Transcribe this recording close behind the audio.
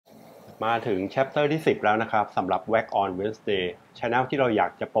มาถึง chapter ที่10แล้วนะครับสำหรับ Wack on Wednesday Channel ที่เราอยา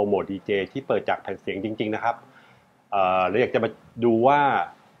กจะโปรโมท DJ ที่เปิดจากแผ่นเสียงจริงๆนะครับเราอยากจะมาดูว่า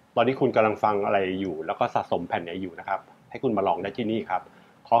ตอนนี้คุณกำลังฟังอะไรอยู่แล้วก็สะสมแผ่นไหนอยู่นะครับให้คุณมาลองได้ที่นี่ครับ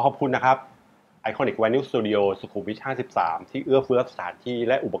ขอขอบคุณนะครับ Iconic Vinyl Studio สุขุมวิท53ที่เอื้อเฟื้อสถานที่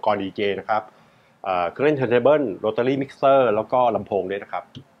และอุปกรณ์ DJ นะครับเครื่องเล่น Turntable Rotary Mixer แล้วก็ลำโพงด้วยนะครับ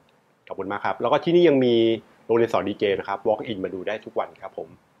ขอบคุณมากครับแล้วก็ที่นี่ยังมีโรงเรียนสอน DJ นะครับ Walk in มาดูได้ทุกวันครับผม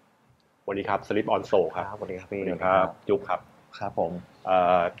วันนี้ครับ Slip on Soul ครับสวัสดีครับพี่ครับจุ๊บครับครับผม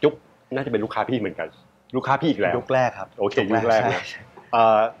จุ๊บน่าจะเป็นลูกค้าพี่เหมือนกันลูกค้าพี่อีกแล้วยุคแรกครับโอเคยุคแรกนะ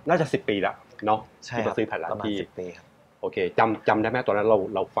น่าจะ10 ปีแล้วเนาะที่มาซื้อแผ่นร้านพี่10 ปีครับโอเคจำได้ไหมตอนนั้น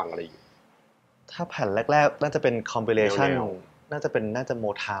เราฟังอะไรอยู่ถ้าแผ่นแรกๆน่าจะเป็น compilation น่าจะโม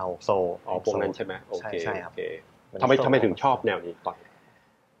ทาวโซพวกนั้นใช่ไหมโอเคใช่ครับทำไมถึงชอบแนวนี้ตอน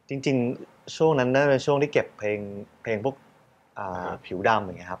จริงๆช่วงนั้นน่าเป็นช่วงที่เก็บเพลงพวกผิวดำอ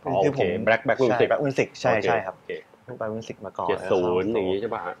ย่างเงี้ยครับคือผม Black Music ใช่ครับพวก Black Music มาก่อน70อย่างงี้ใช่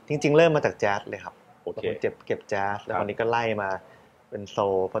ป่ะจริงๆเริ่มมาจากแจ๊สเลยครับโอเคเก็บแจ๊สแล้วคราวนี้ก็ไล่มาเป็นโซ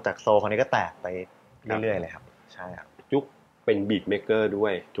ลพอจากโซลคราวนี้ก็แตกไปเรื่อยๆเลยครับใช่ครับยุคเป็นบีทเมเกอร์ด้ว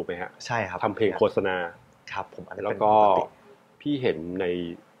ยถูกไหมฮะใช่ครับทำเพลงโฆษณาครับผมอันนี้แล้วก็พี่เห็นใน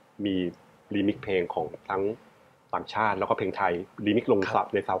มีรีมิกเพลงของทั้งต่างชาติแล้วก็เพลงไทยรีมิกลง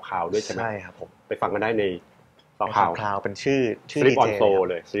ในซาวคลาวด้วยใช่ไหมใช่ครับผมไปฟังกันได้ในซาวคลาวเป็นชื่อ Slip on Soul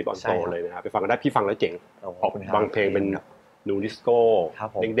เลย Slip on Soul เลยนะครับไปฟังกันได้พี่ฟังแล้วเจ๋งบางเพลงเป็นนูดิสโก้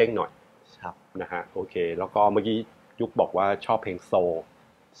เด้งๆหน่อยนะฮะโอเคแล้วก็เมื่อกี้ยุคบอกว่าชอบเพลงโซล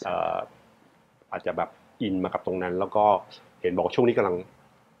อาจจะแบบอินมากับตรงนั้นแล้วก็เห็นบอกช่วงนี้กำลัง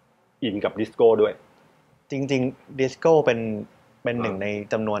อินกับดิสโก้ด้วยจริงๆดิสโก้เป็นหนึ่งใน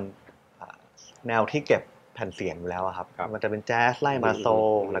จำนวนแนวที่เก็บแผ่นเสียงอยู่แล้วครับมันจะเป็นแจ๊สไล่มาโซล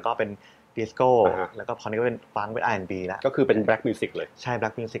แล้วก็เป็นดิสโก้แล้วก็พอนี้ก็เป็นฟังก์เป็น R&B แล้วก็คือเป็นแบล็กมิวสิกเลยใช่แบล็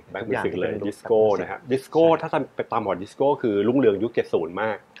กมิวสิกทุกอย่างเลยดิสโก้นะฮะดิสโก้ถ้าไปตามบอร์ดดิสโก้คือรุ่งเรืองยุค70ม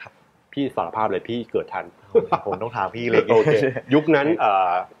ากพี่สารภาพเลยพี่เกิดทันผมต้องถามพี่เลยโอเคยุคนั้น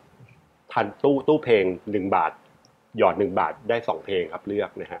ทันตู้เพลง1 บาทหยอด1 บาทได้2เพลงครับเลือก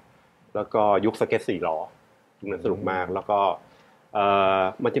นะฮะแล้วก็ยุคสเก็ต4 ล้อยุคนั้นสนุกมากแล้วก็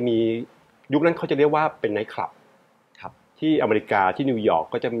มันจะมียุคนั้นเขาจะเรียกว่าเป็นไนท์คลับที่อเมริกาที่นิวยอร์ก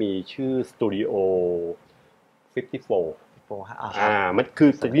ก็จะมีชื่อสตูดิโอ54มันคือ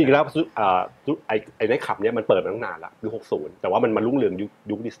จริงๆแล้วไอ้ไนท์คลับเนี้ยมันเปิดมาตั้งนานละยุค60แต่ว่ามันมารุ่งเรือง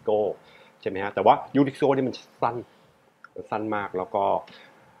ยุคดิสโก้ใช่ไหมฮะแต่ว่ายุคดิสโก้นี่มันสั้นมากแล้วก็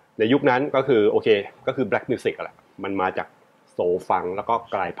ในยุคนั้นก็คือโอเคก็คือแบล็กมิวสิกแหละมันมาจากโซลฟังแล้วก็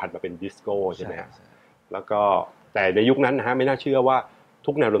กลายพันธุ์มาเป็นดิสโก้ใช่ไหมฮะแล้วก็แต่ในยุคนั้นนะฮะไม่น่าเชื่อว่า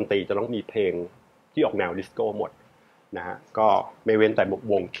ทุกแนวดนตรีจะต้องมีเพลงที่ออกแนวดิสโก้หมดนะฮะก็ไม่เว้นแต่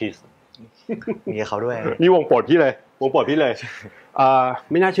วงคิสมีเขาด้วยนี่วงโปรดพี่เลย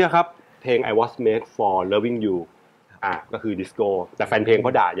ไม่น่าเชื่อครับเพลง I Was Made for Loving You ก็คือดิสโก้แต่แฟนเพลงเข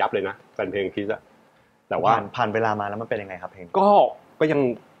าด่ายับเลยนะแฟนเพลงคิสอะแต่ว่าผ่านเวลามาแล้วมันเป็นยังไงครับเพลงก็ยัง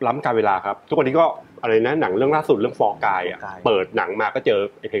ล้ำกาลเวลาครับทุกวันนี้ก็อะไรนะหนังเรื่องล่าสุดเรื่องฟอร์กายเปิดหนังมาก็เจอ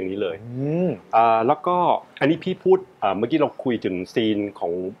ไอ้เพลงนี้เลยแล้วก็อันนี้พี่พูดเมื่อกี้เราคุยถึงซีนขอ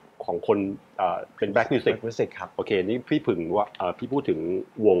งคนเป็นแบล็กมิวสิกครับโอเคนี่พี่พี่พูดถึง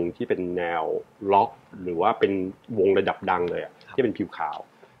วงที่เป็นแนวล็อกหรือว่าเป็นวงระดับดังเลยที่เป็นผิวขาว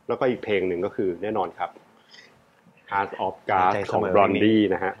แล้วก็อีกเพลงหนึ่งก็คือแน่นอนครับ Heart of Glass ของ Blondie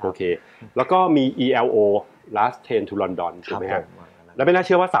นะฮะโอเคแล้วก็มี ELO Last Train to London ถูกไหมฮะแล้วไม่น่าเ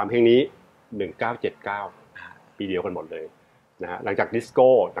ชื่อว่า3เพลงนี้1979ปีเดียวกันหมดเลยนะฮะหลังจากดิสโก้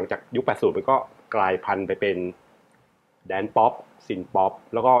หลังจากยุค80มันก็กลายพันธุ์ไปเป็นแดนซ์ป๊อปซินป๊อป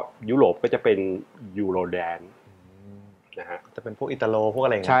แล้วก็ยุโรปก็จะเป็นยูโรแดนซ์นะฮะจะเป็นพวกอิตาโลพวกอะ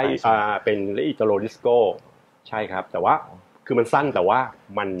ไรอย่างเงี้ยใช่เป็นอิตาโลดิสโก้ใช่ครับแต่ว่าคือมันสั้นแต่ว่า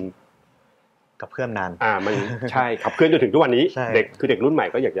มันกับเคลื่อนนานมันใช่ขับเคลื่อนจนถึงทุกวันนี้เด็กรุ่นใหม่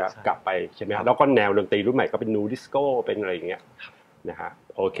ก็อยากจะกลับไปใช่ไหมแล้วก็แนวดนตรีรุ่นใหม่ก็เป็นนูดิสโก้เป็นอะไรอย่างเงี้ยนะฮะ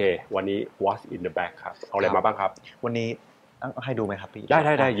โอเควันนี้ What's in the Bag ครับเอาอะไรมาบ้างครับวันนี้ให้ดูไหมครับพี่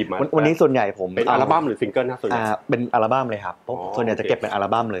ได้หยิบมาวันนี้ส่วนใหญ่ผมเป็นอัลบั้มหรือซิงเกิลนะส่วนใหญ่เป็นอัลบั้มเลยครับเพราะส่วนใหญ่จะเก็บเป็นอัล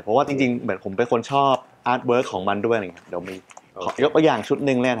บั้มเลยเพราะว่าจริงๆเหมือนผมเป็นคนชอบอาร์ตเวิร์คของมันด้วยอะไรเงี้ยเดี๋ยวมีขอยกตัวอย่างชุด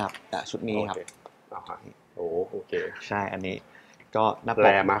นึงเลยครับชุดนี้ครับโอเคใช่อันนี้ก็หน้าปกแป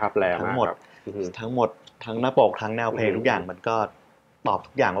ลมาครับแปลมาทั้งหมดทั้งหน้าปกทั้งแนวเพลงทุกอย่างมันก็ตอบ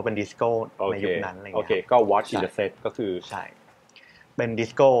ทุกอย่างว่าเป็นดิสโก้ในยุคนั้นอะไรเงี้ยโอเคก็ Watch in the Set ก็คือใช่เป็นดิ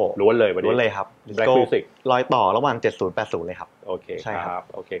สโก้ล้วนเลยวันนี้ล้วนเลยครับดิสโก้รอยต่อระหว่าง70 80เลยครับโอเคครับ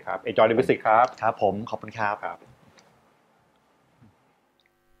โอเคครับ Enjoy the music ครับครับผมขอบคุณครับ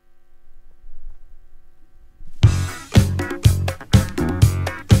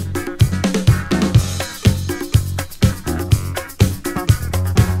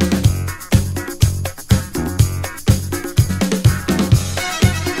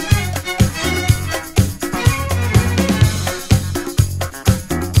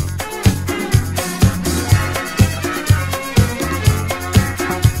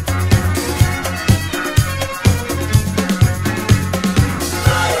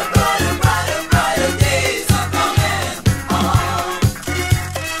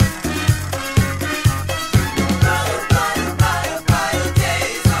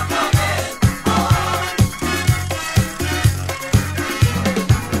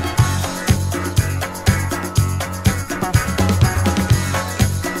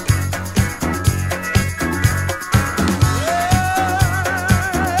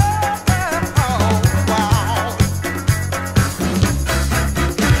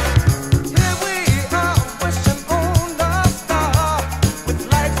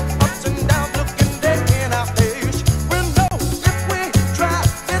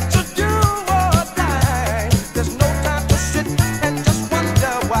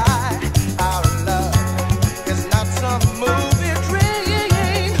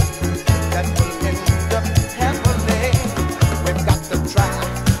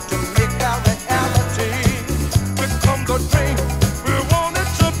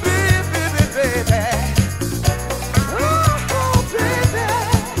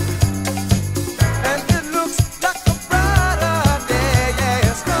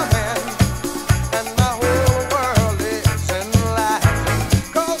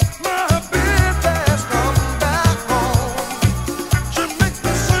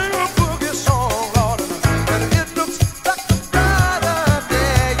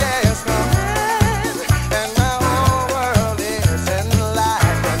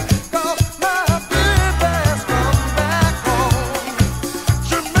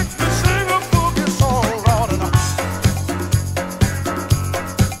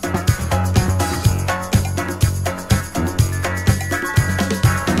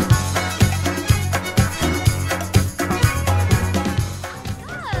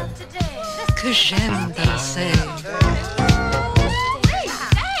j'aime danser.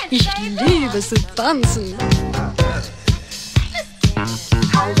 Ich liebe zu tanzen.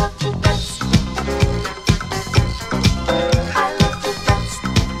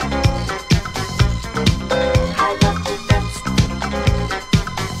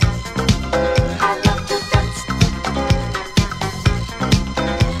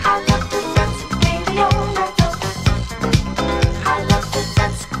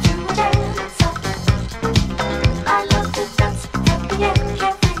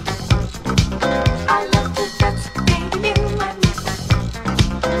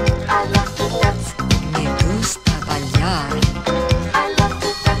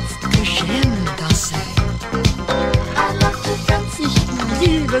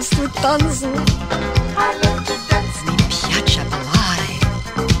 Tanzen. Mi piace ballare.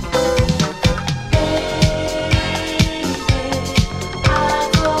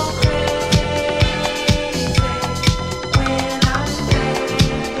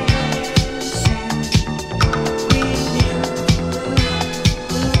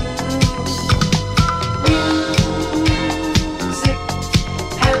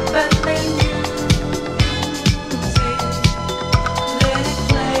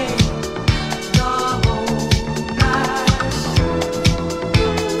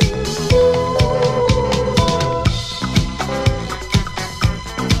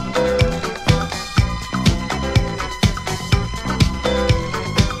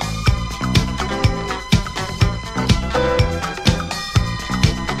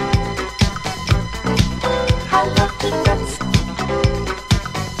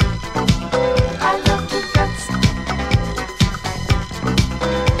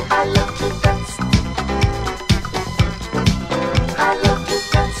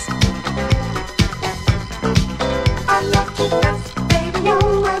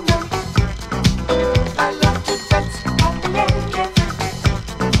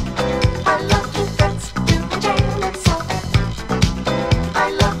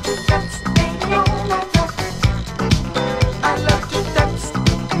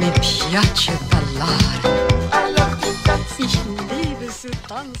 Piace ballare. Ich liebe zu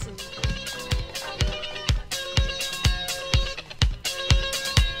tanzen.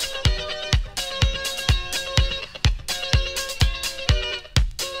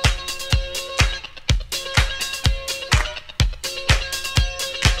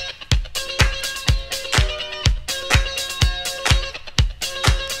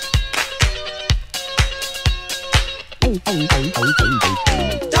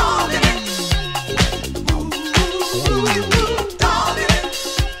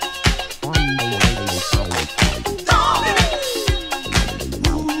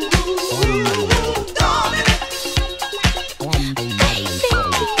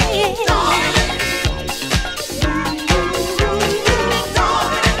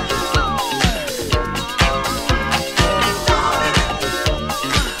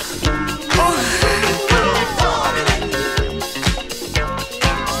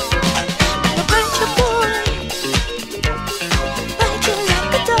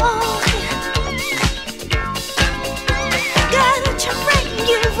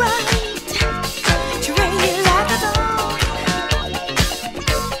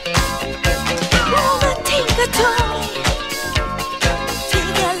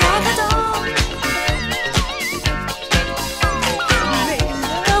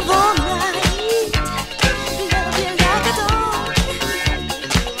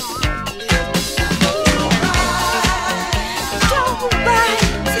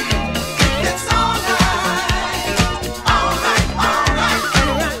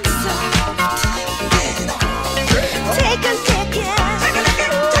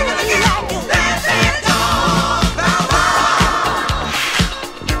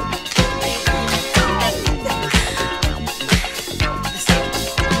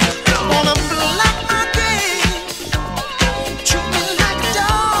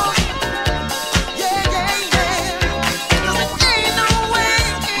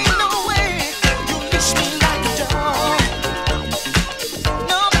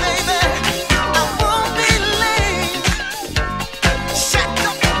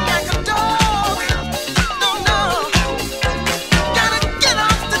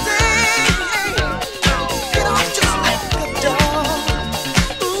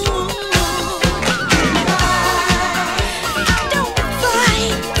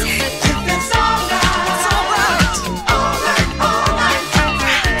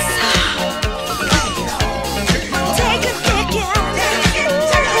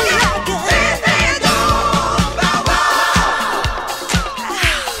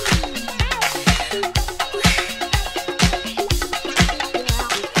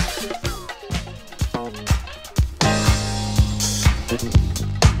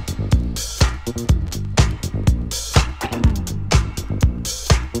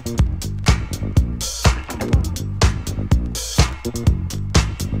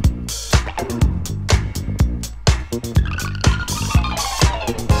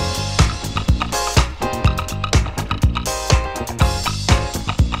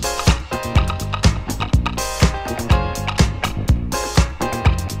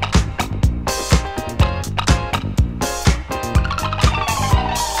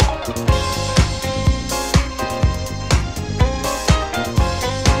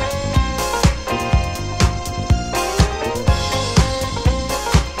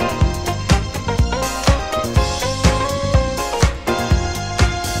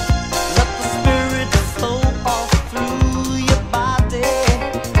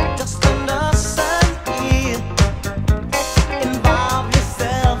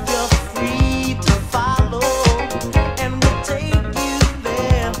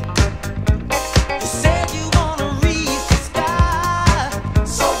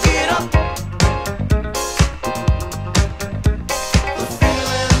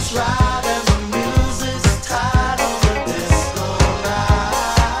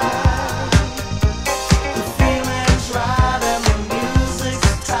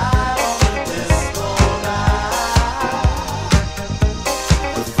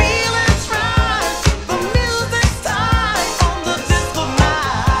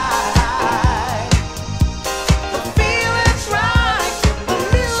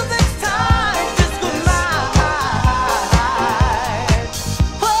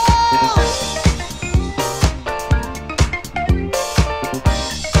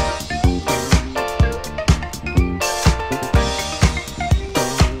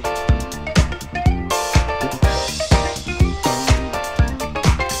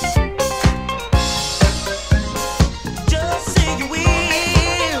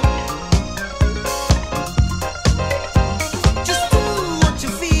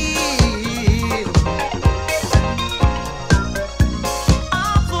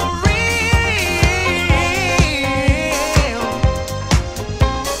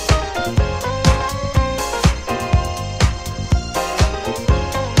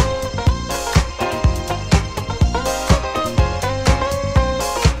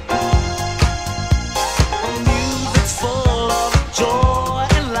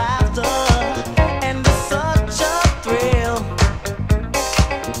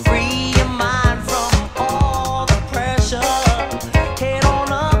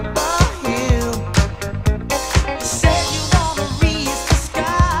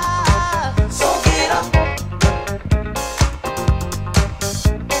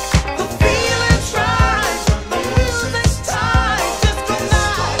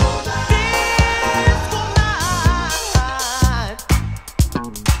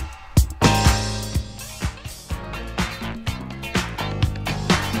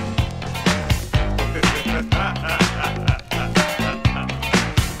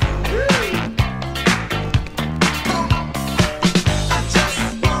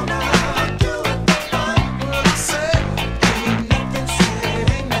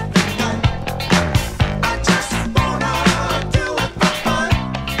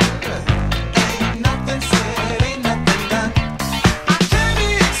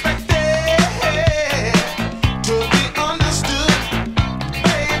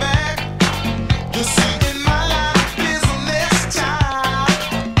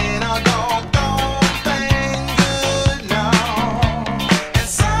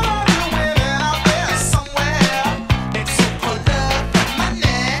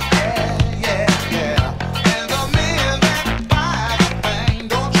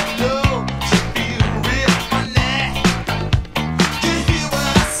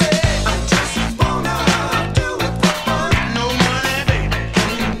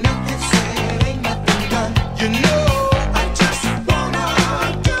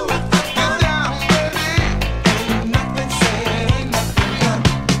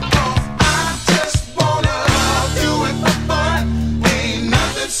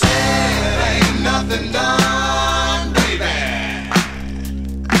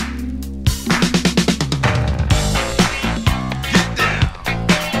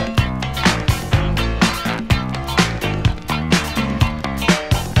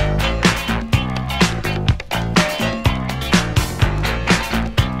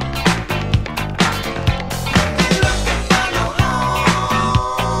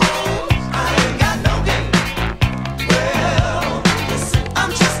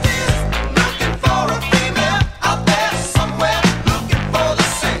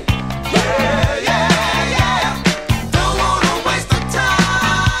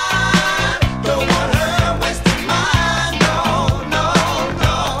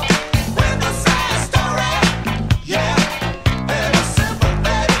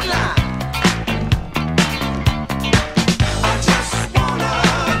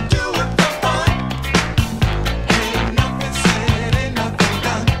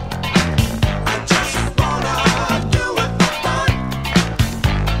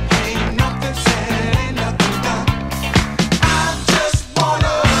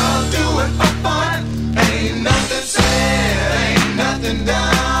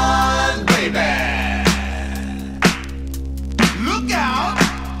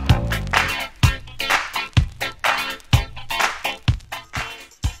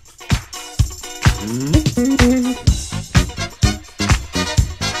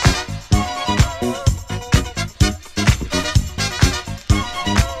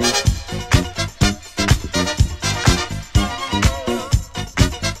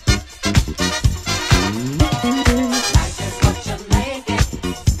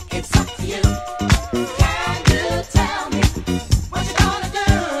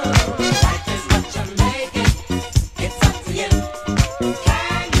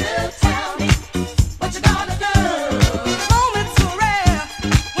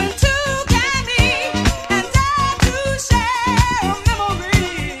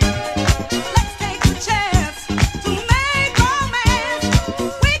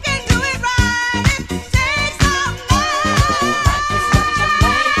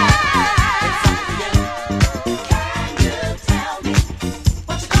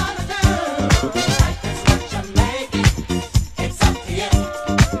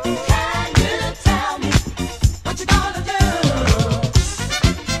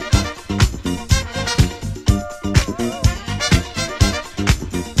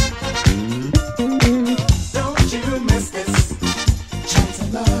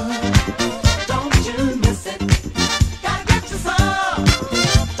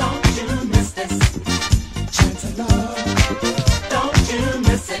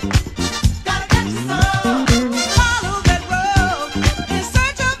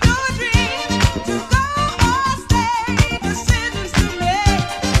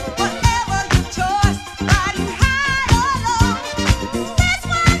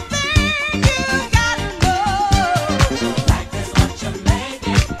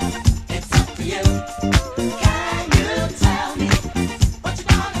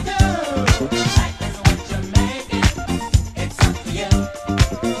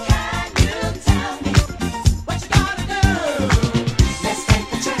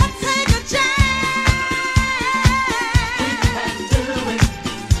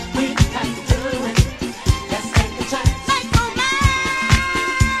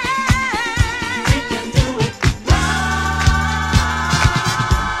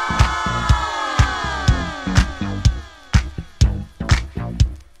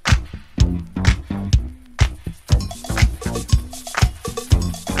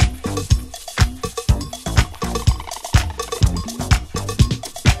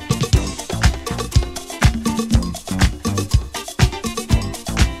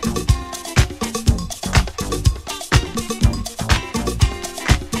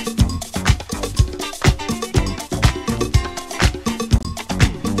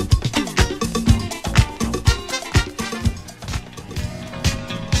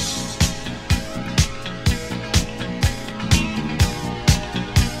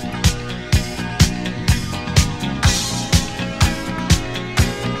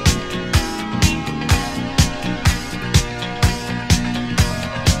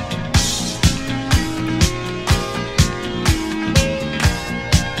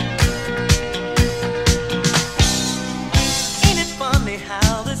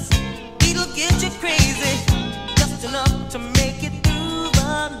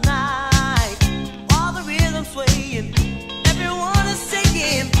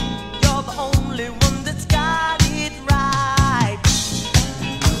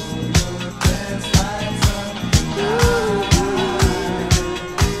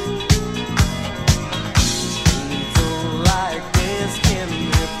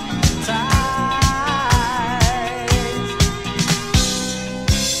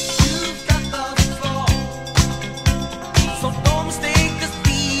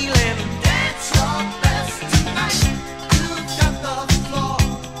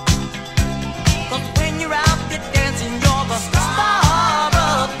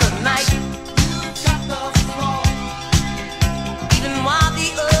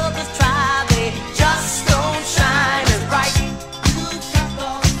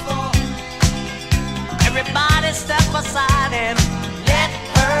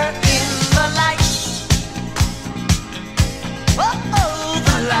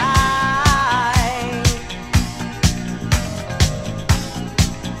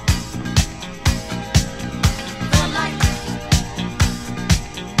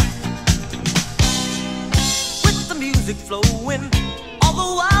 flowing. All the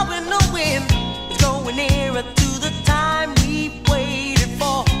while we're knowing it's going nearer to the time we've waited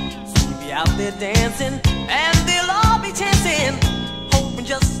for. So we'll be out there dancing, and they'll all be chancing, hoping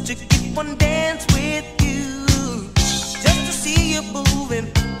just to get one dance with you. Just to see you moving,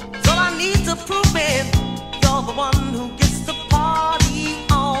 it's all I need to prove it. You're the one who gets the party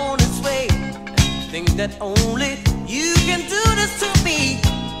on its way. Think that only you can do this to me.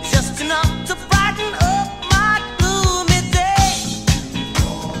 It's just enough to brighten up my gloomy day.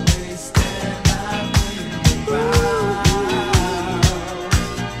 Always stand out when you cry.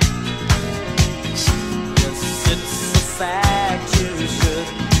 Yes, it's a fact you should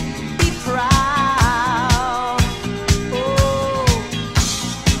be proud. Oh,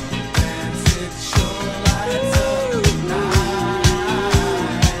 dance it sure lights up the night.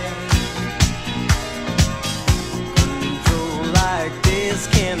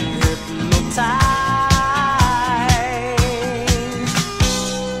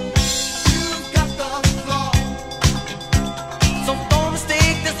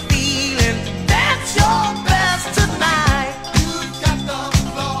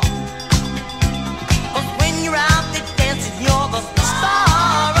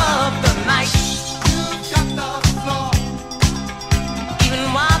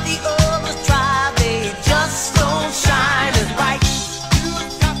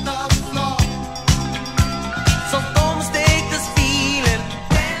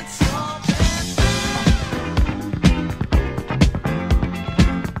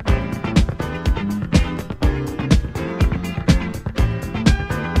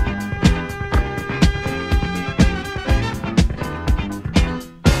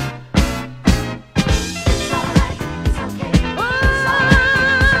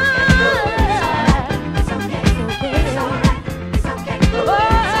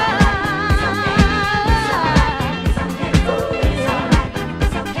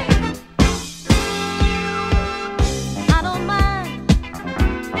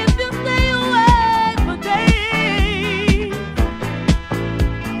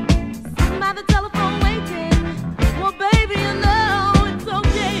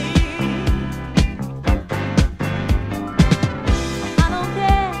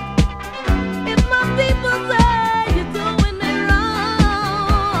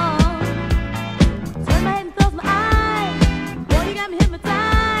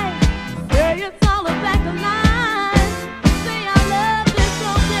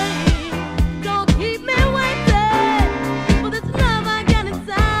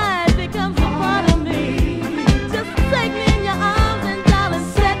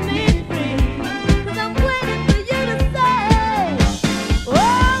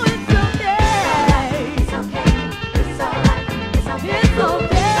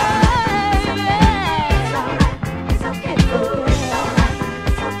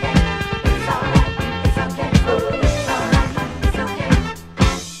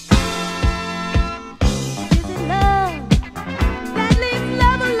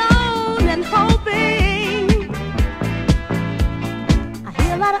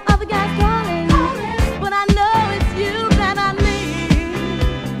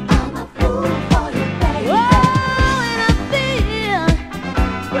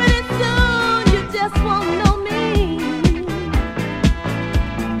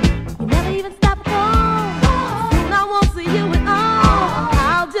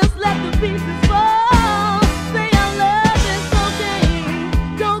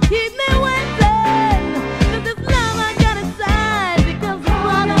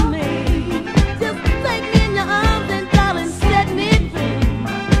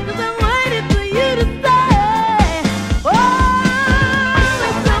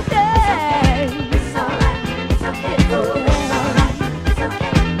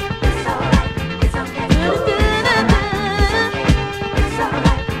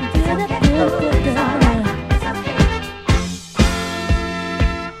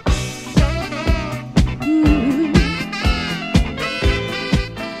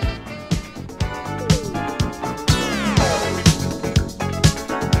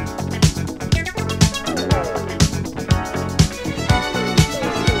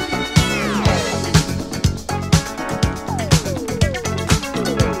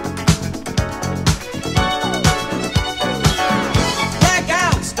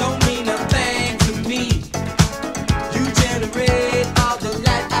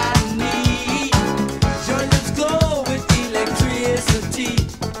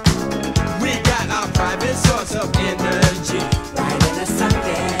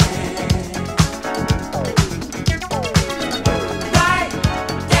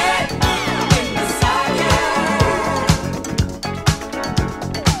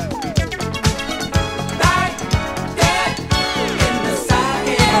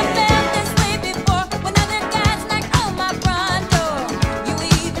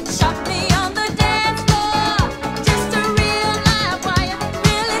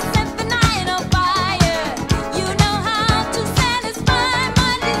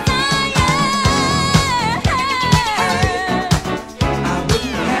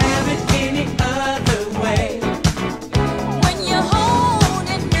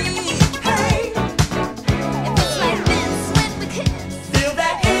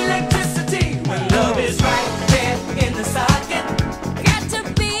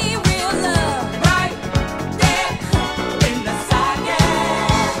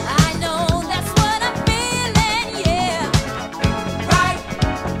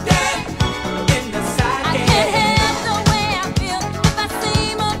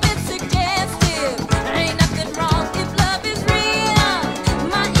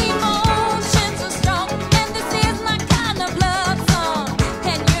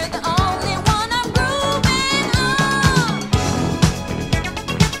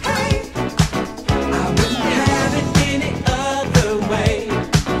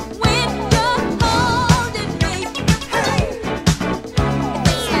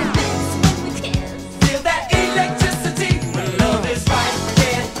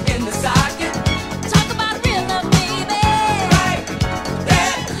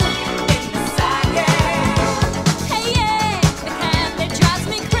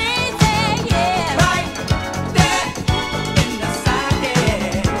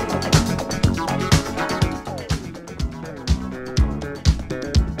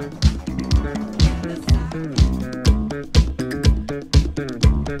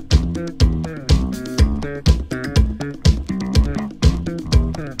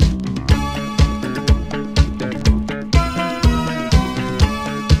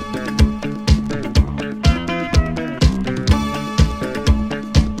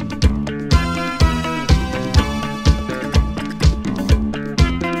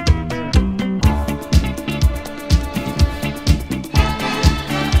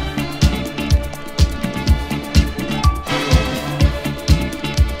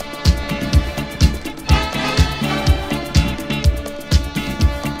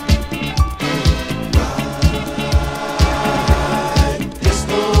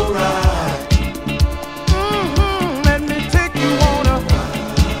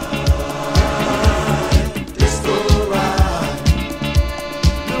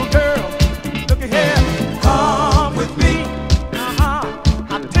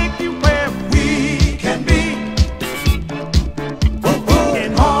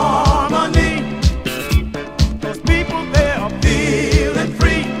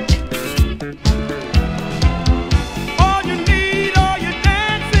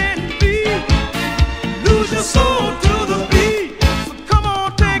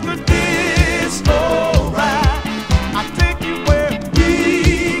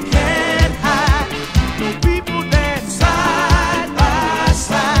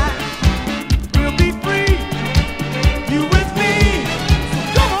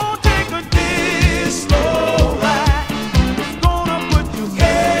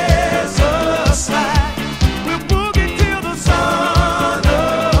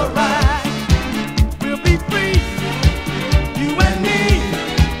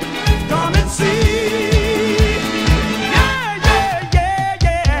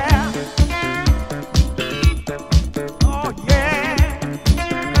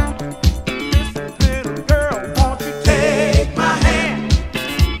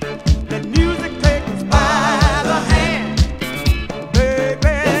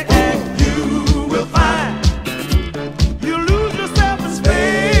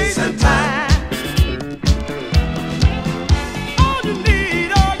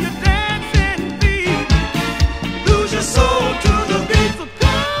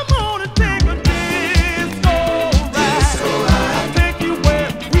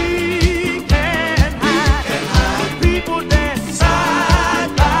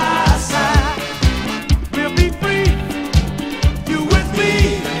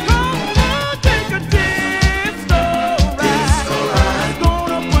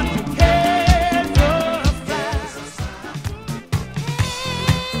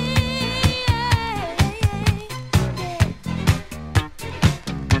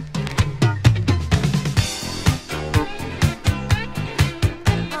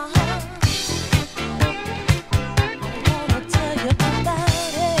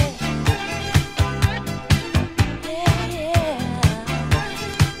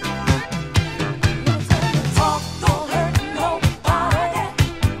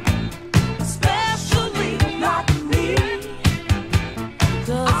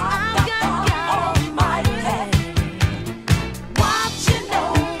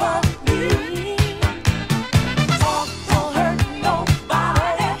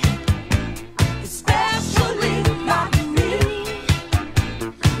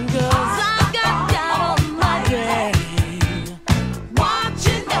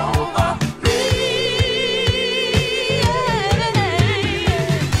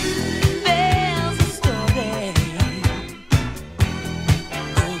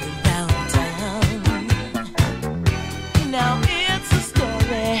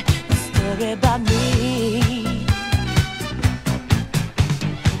 worry about me.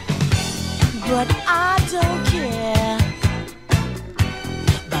 But I don't care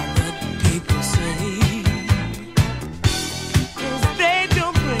about what people say, 'cause they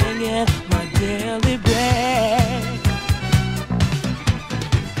don't bring in my daily bread.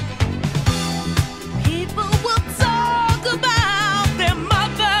 People will talk about their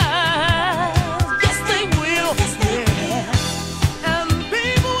mothers. Yes, they will. Yeah. And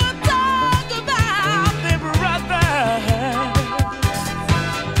people will talk about their brothers.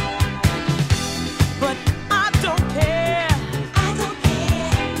 But I don't care. I don't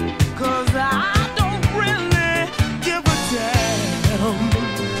care. 'Cause I don't really give a damn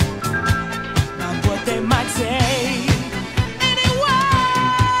about what they might say. Anyway,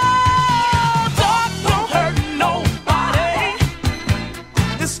 talk don't hurt nobody,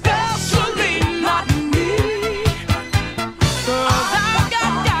 especially not me. 'Cause I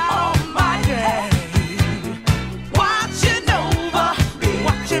got God Almighty watching over me.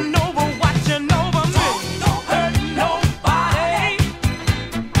 Talk don't hurt nobody,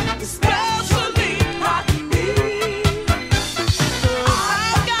 especially not me. 'Cause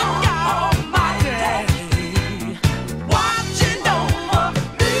I got God Almighty watching over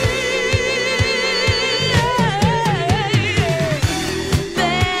me.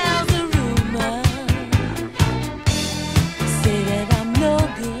 There's a rumor say that I'm no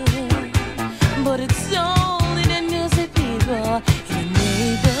good, but it's only the music people in the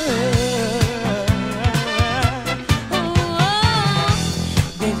neighborhood.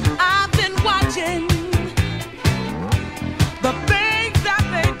 Then I've been watching the things that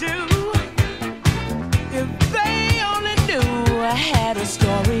they do. If they only knew I had a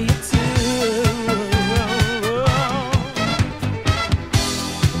story or two.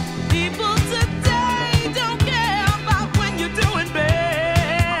 People today don't care about when you're doing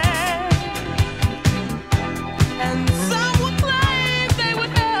bad, and some will claim they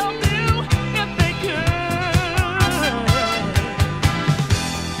would help you if they could.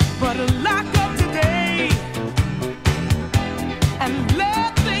 But lock up today and let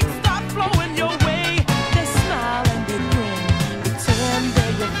things start flowing your way. They smile and they grin, pretend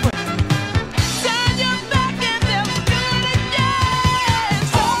they're your friend. Turn your back and they'll do it again.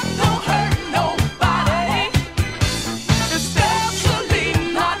 Talk don't hurt nobody, especially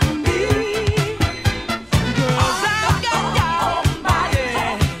not me. 'Cause I got God Almighty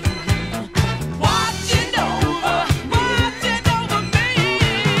watching over me. Talk don't hurt nobody, especially not me. 'Cause I got God Almighty watching over me.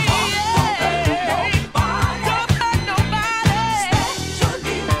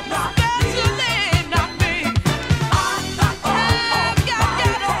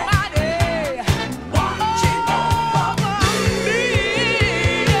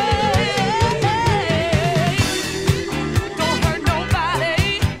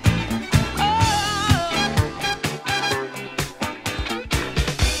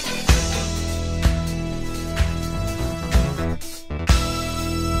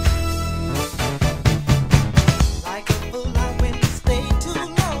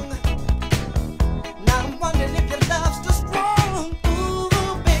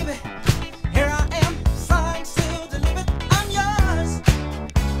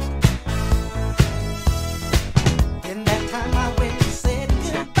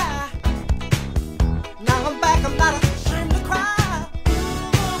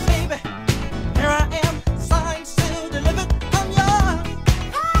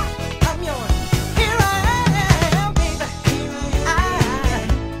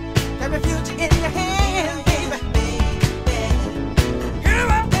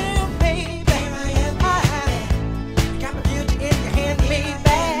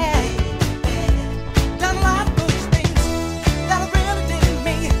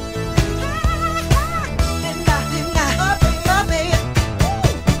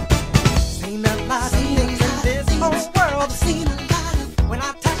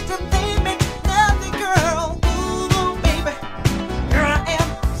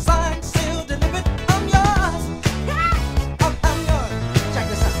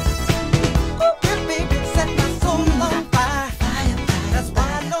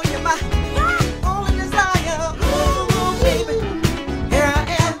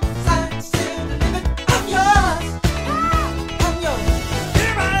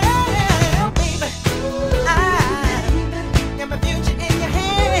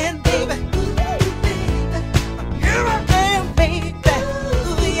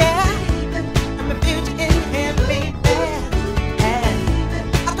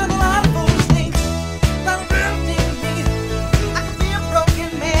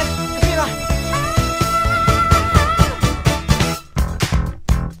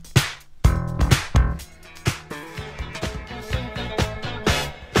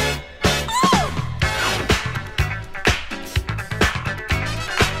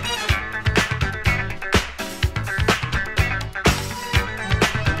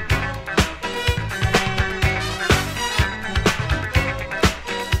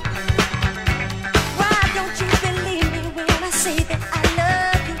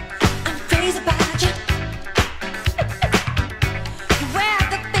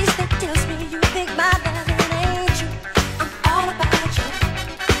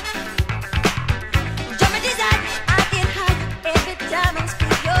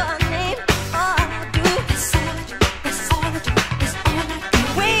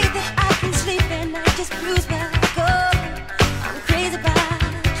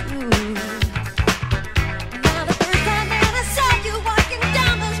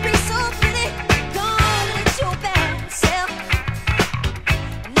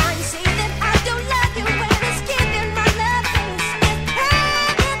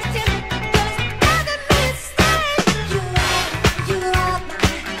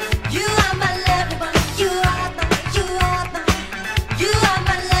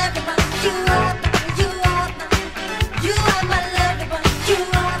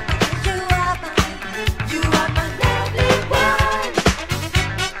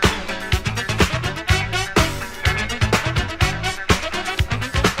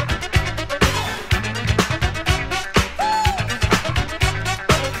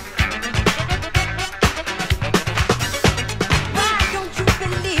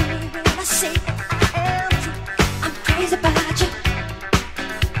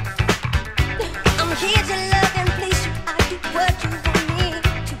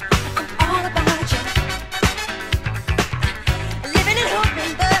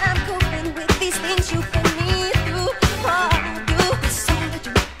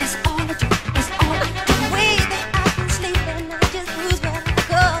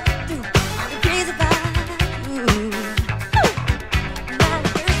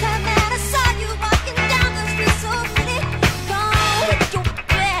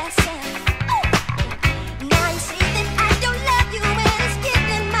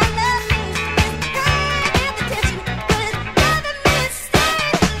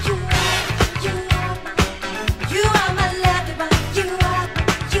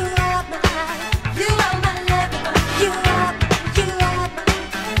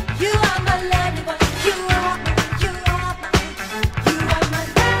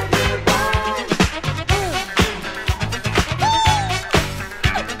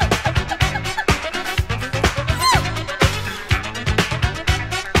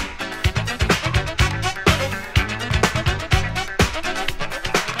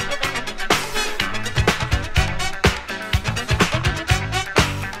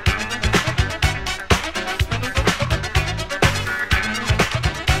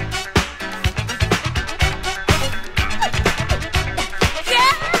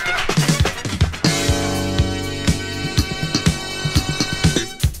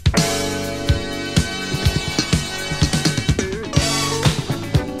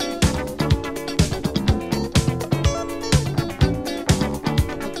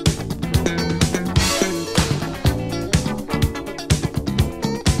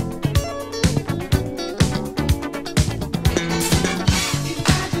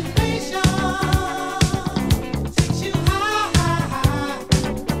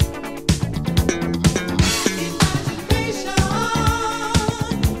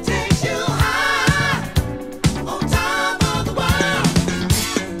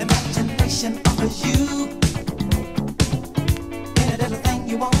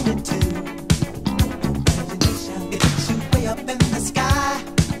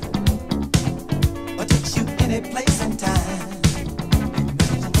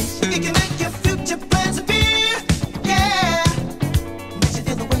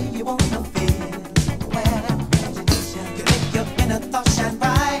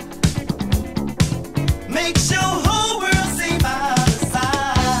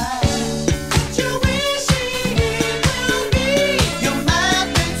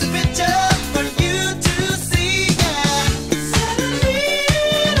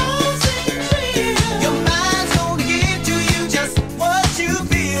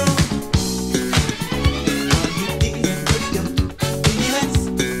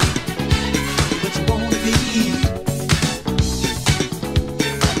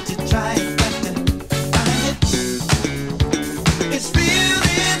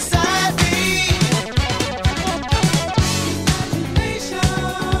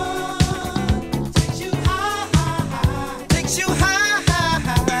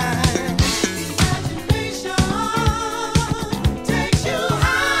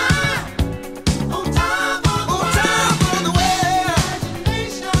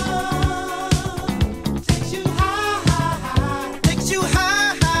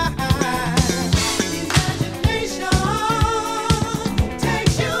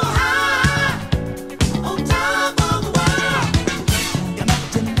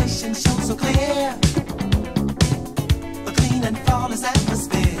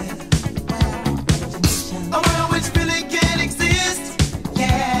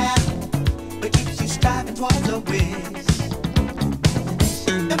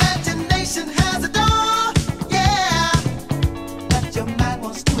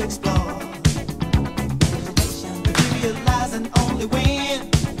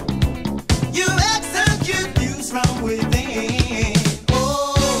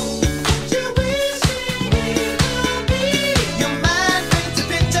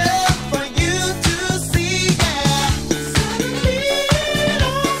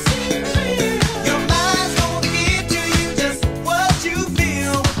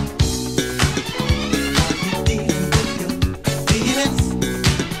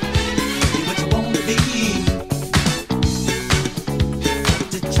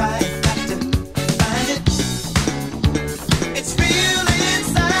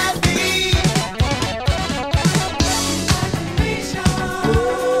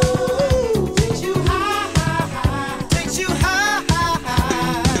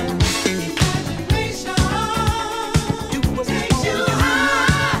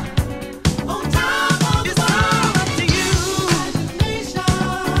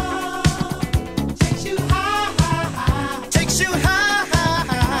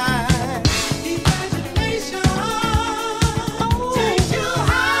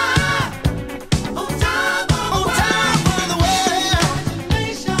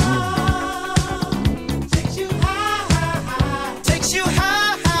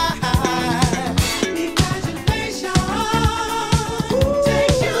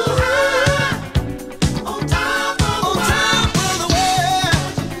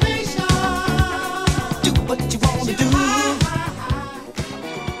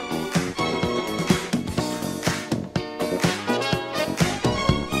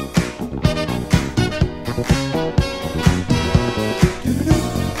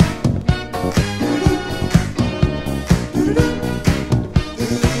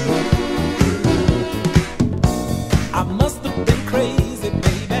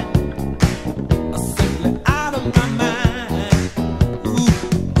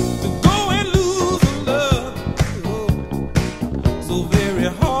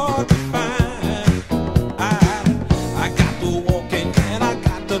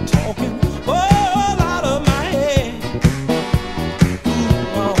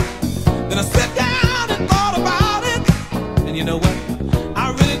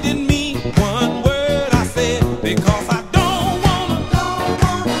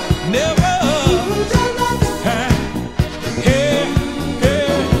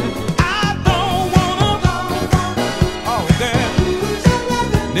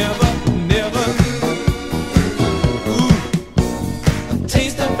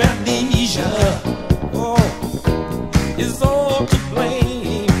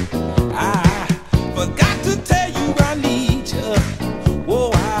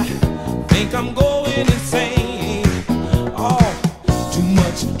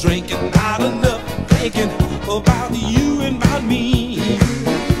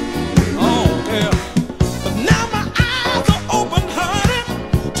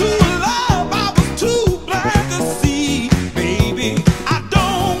 I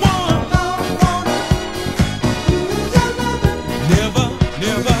don't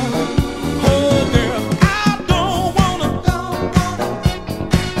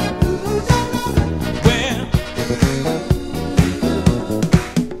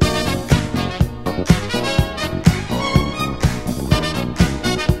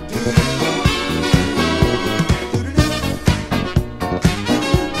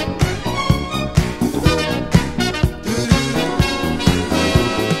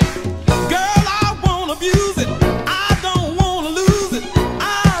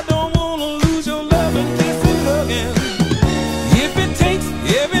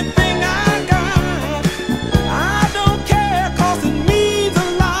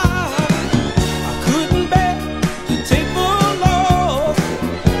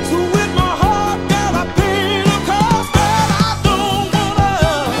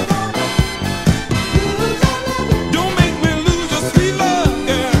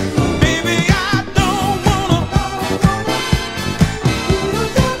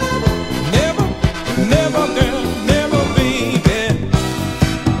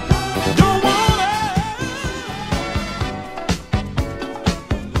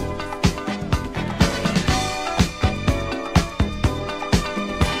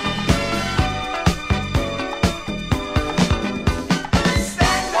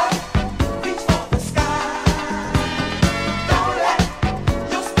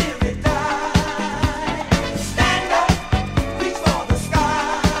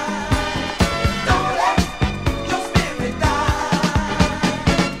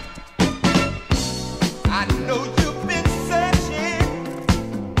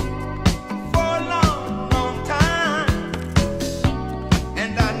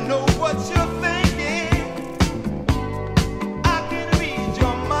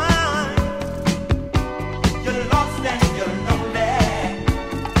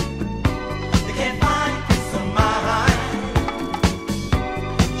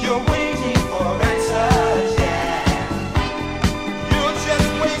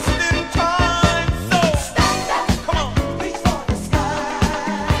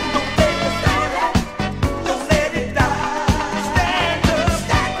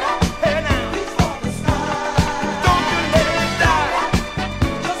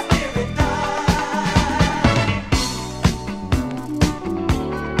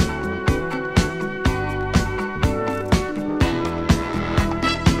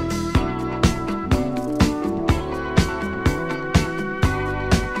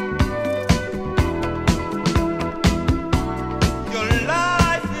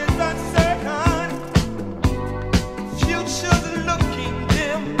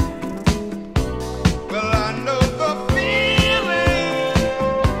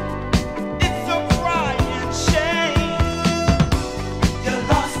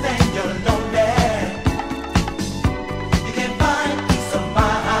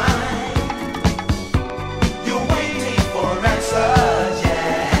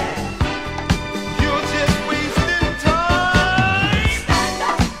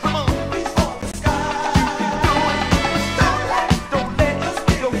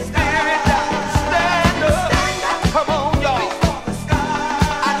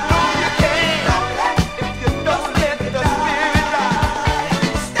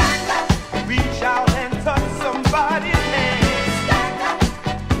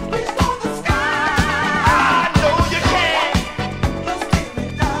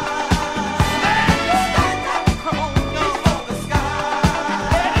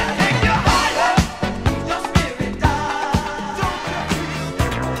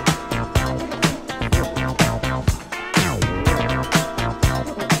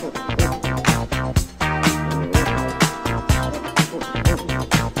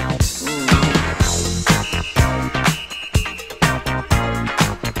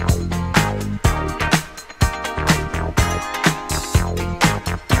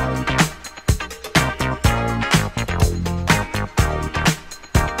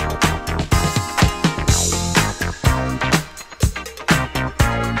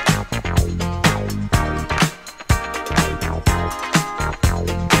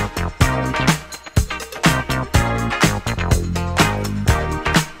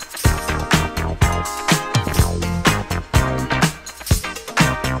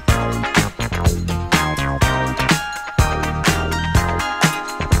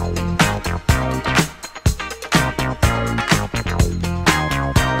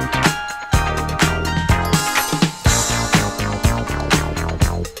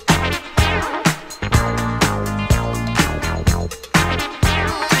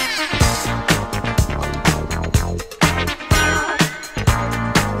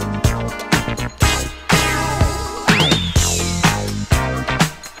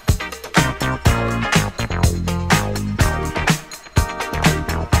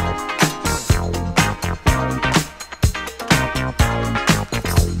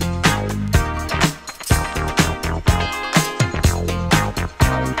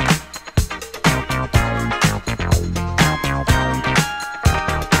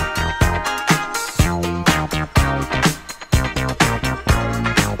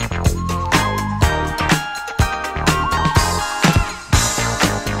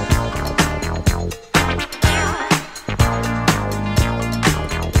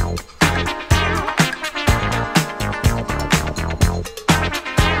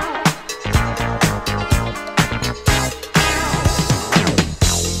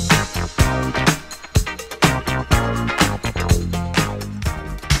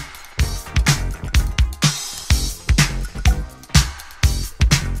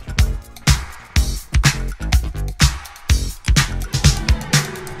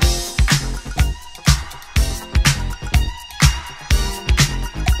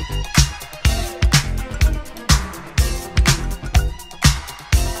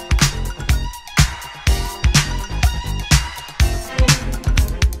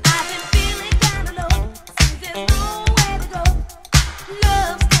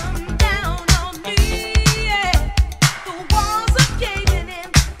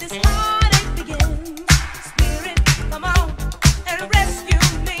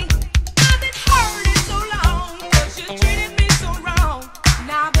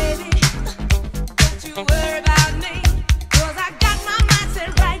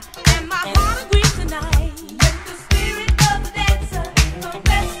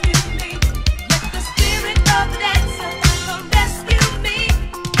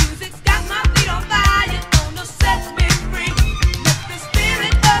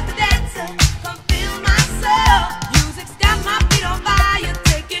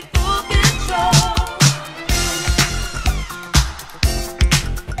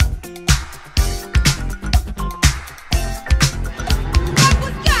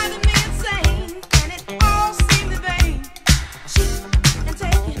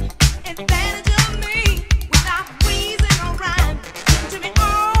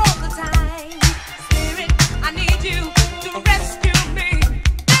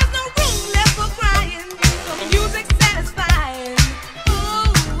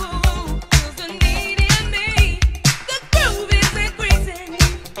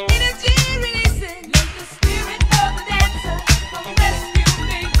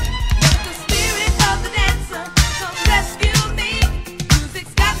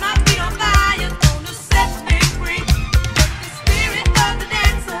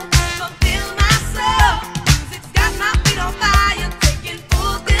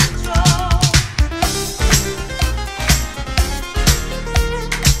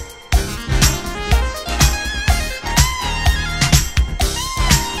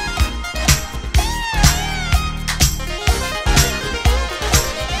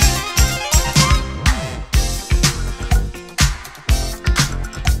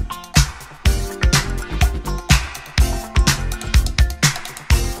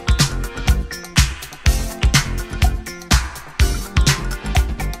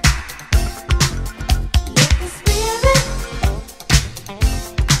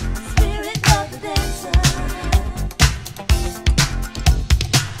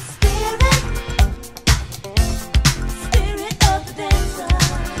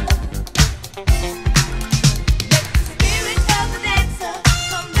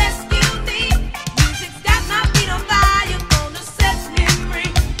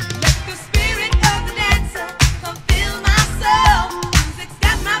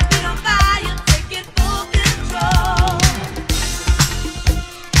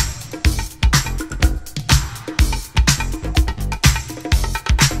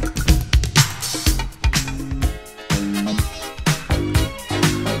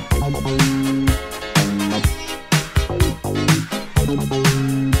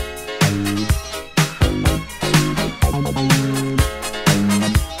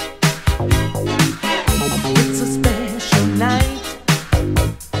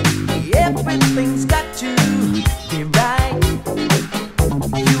everything's got to be right.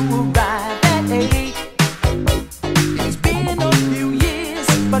 You arrive at 8. It's been a few years,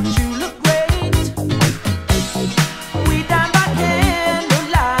 but you look great. We dine by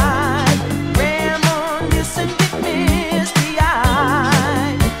candlelight, reminisce and get misty-eyed.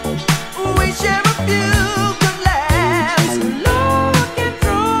 We share a few good laughs, looking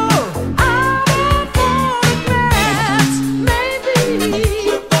through our photographs. Maybe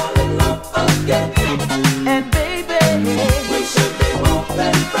we'll fall in love again, and baby, we should be more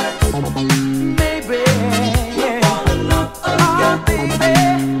than friends. Maybe we'll fall in love again, baby.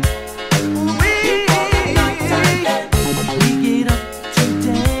 We get up to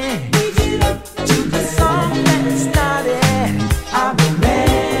dance to the song that started our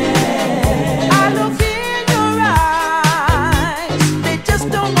romance. I look in your eyes, they just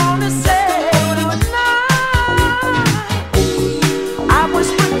don't wanna say goodnight. I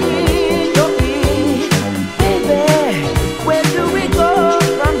whisper in your ear, baby, where do we go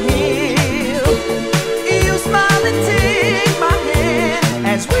from here? You smile and take my hand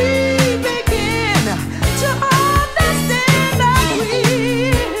as we begin to understand our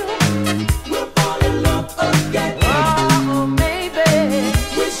will. We'll fall in love again. Oh, maybe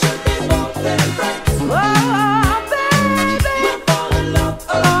we should be more than friends. Oh, baby, we'll fall in love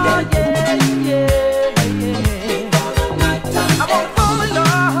again. Oh, yeah. Before the night time, I won't fall in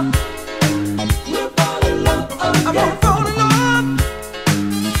love. We'll fall in love again. I won't fall in love.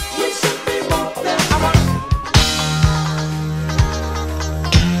 We should be more than friends.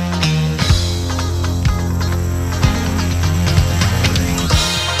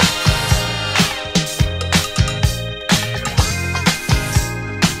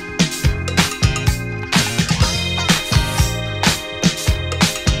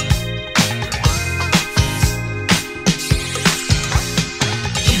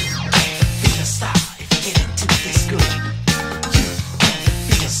 Be a star if you get into this groove. You can't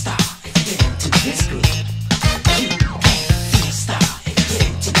be a star if you get into this groove. You can't be a star if you get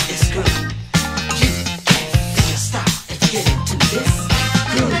into this groove. You can't be a star if you get into this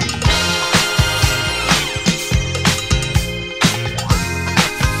groove.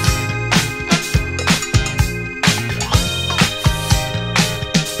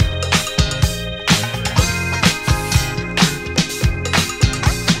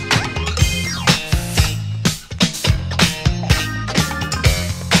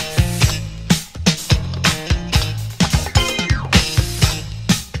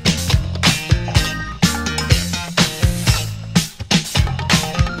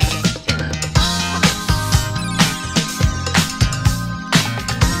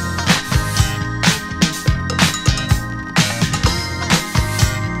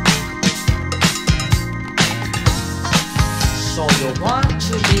 So you want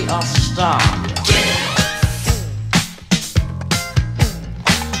to be a star?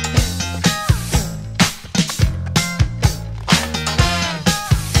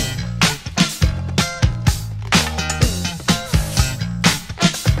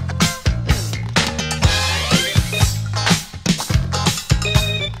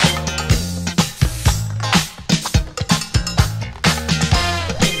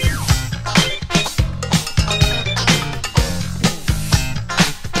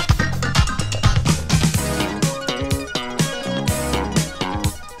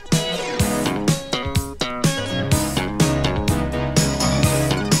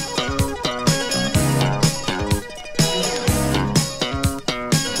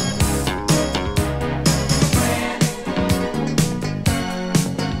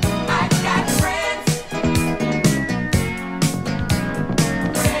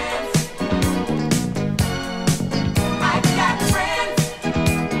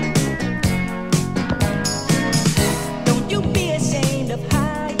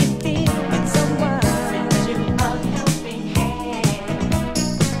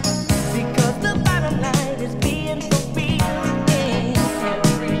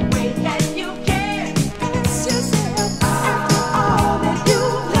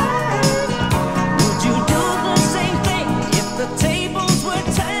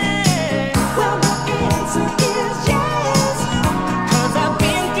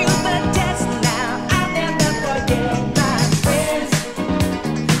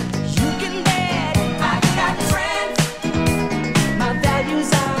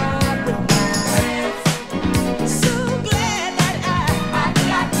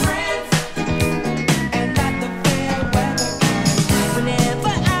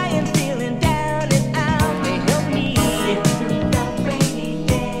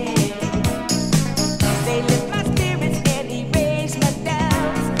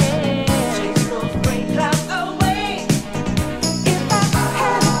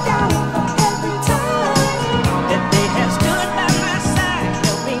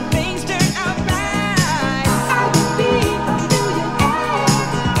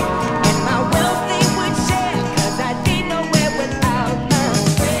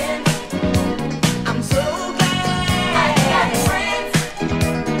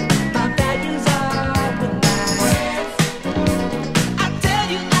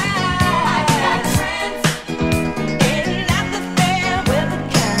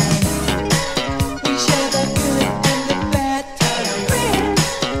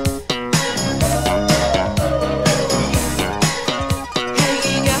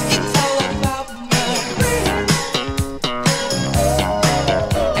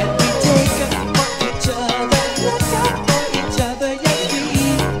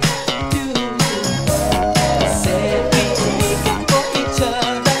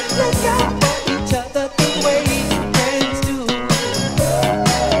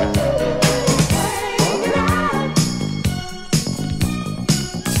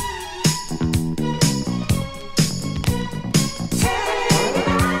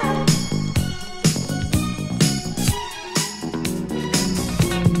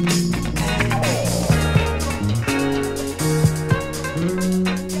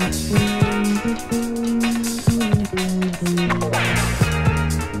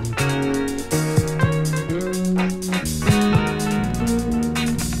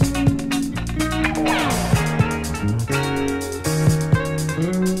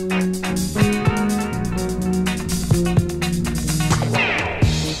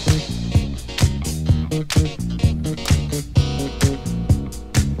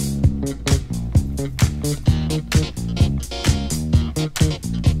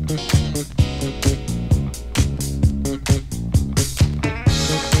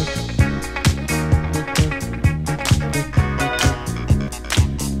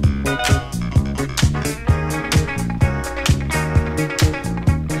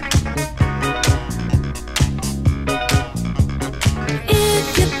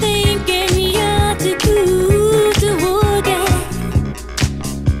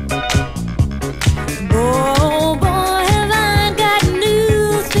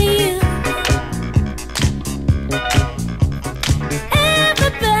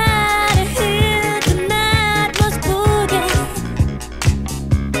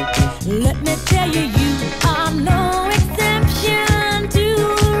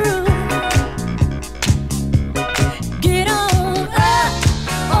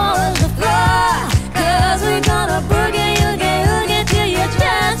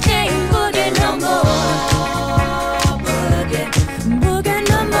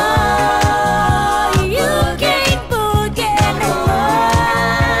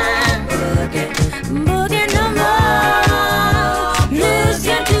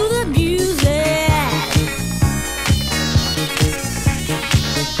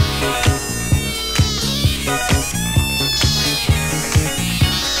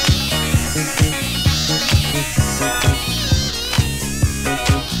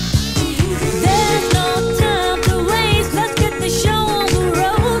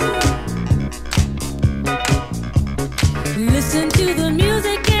 the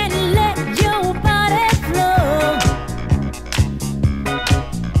music and let your body flow.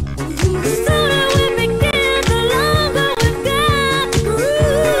 The sooner we begin, the longer we've got to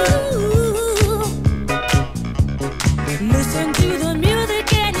groove. Listen to the music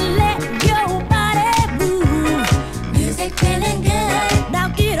and let your body move. Music feeling good. Now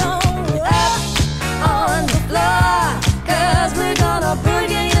get on up on the floor, 'cause we're gonna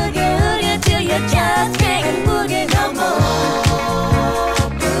boogie, oogie, oogie till you just can't boogie no more.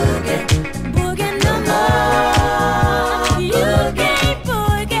 Boogie, boogie no more. You can't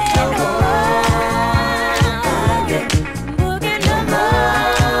boogie no more. Boogie, boogie no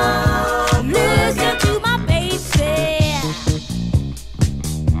more. Listen to my baby.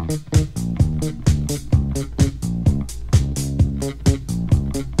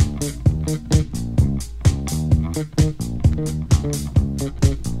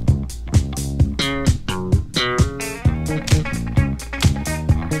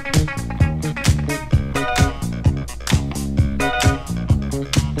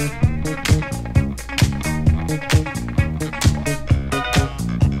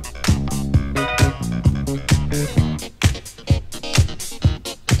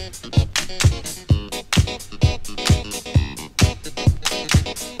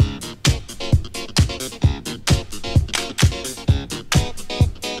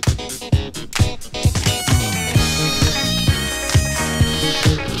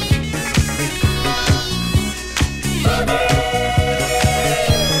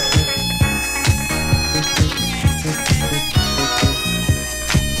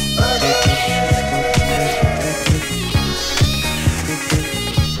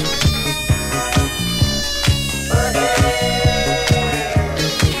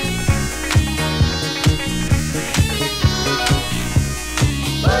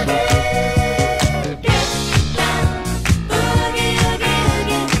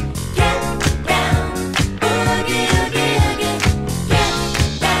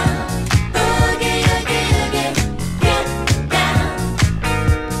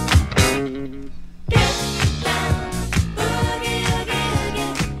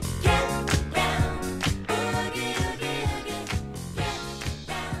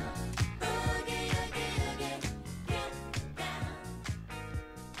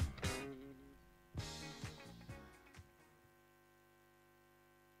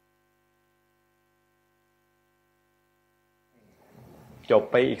จบ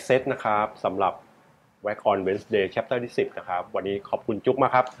ไปอีกเซตนะครับสำหรับ Wax on Wednesday chapter ที่10นะครับวันนี้ขอบคุณจุ๊กมา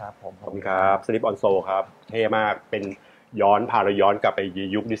กครับครับผมขอบคุณครับ Slip on Soul ครับเท่มากเป็นพาเราย้อนกลับไป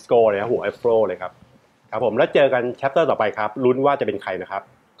ยุคดิสโก้เลยนะหัว Afro เลยครับครับผมแล้วเจอกัน chapter ต่อไปครับลุ้นว่าจะเป็นใครนะครับ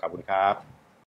ขอบคุณครับ